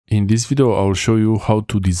In this video, I will show you how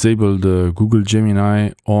to disable the Google Gemini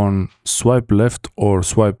on swipe left or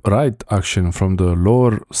swipe right action from the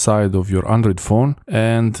lower side of your Android phone.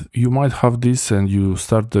 And you might have this and you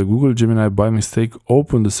start the Google Gemini by mistake,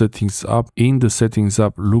 open the settings app. In the settings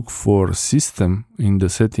app, look for system. In the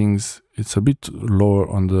settings, it's a bit lower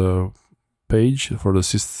on the page for the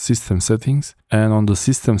system settings, and on the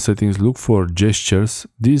system settings look for gestures.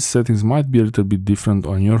 These settings might be a little bit different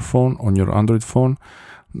on your phone, on your Android phone,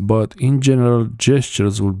 but in general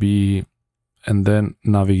gestures will be, and then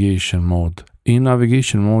navigation mode. In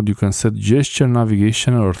navigation mode you can set gesture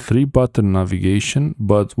navigation or 3-button navigation,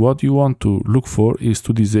 but what you want to look for is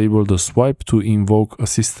to disable the swipe to invoke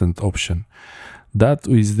assistant option. That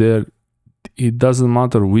is there. It doesn't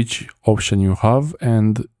matter which option you have,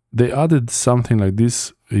 and they added something like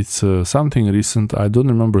this. It's something recent. I don't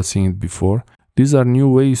remember seeing it before. These are new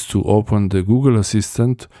ways to open the Google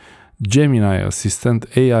Assistant, Gemini Assistant,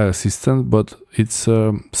 AI Assistant, but it's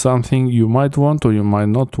something you might want or you might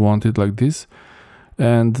not want it like this,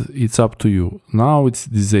 and it's up to you. Now it's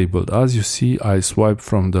disabled. As you see, I swipe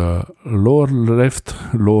from the lower left,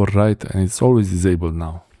 lower right, and it's always disabled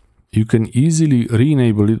now. You can easily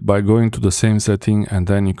re-enable it by going to the same setting, and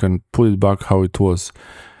then you can put it back how it was.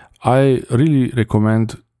 I really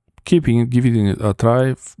recommend keeping it, giving it a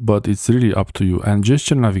try, but it's really up to you. And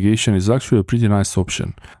gesture navigation is actually a pretty nice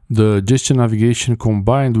option. The gesture navigation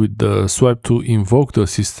combined with the swipe to invoke the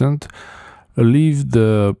assistant leave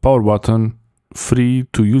the power button free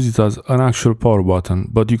to use it as an actual power button,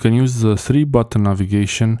 but you can use the 3-button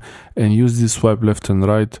navigation and use this swipe left and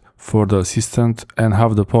right for the assistant and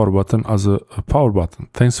have the power button as a power button.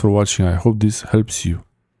 Thanks for watching. I hope this helps you.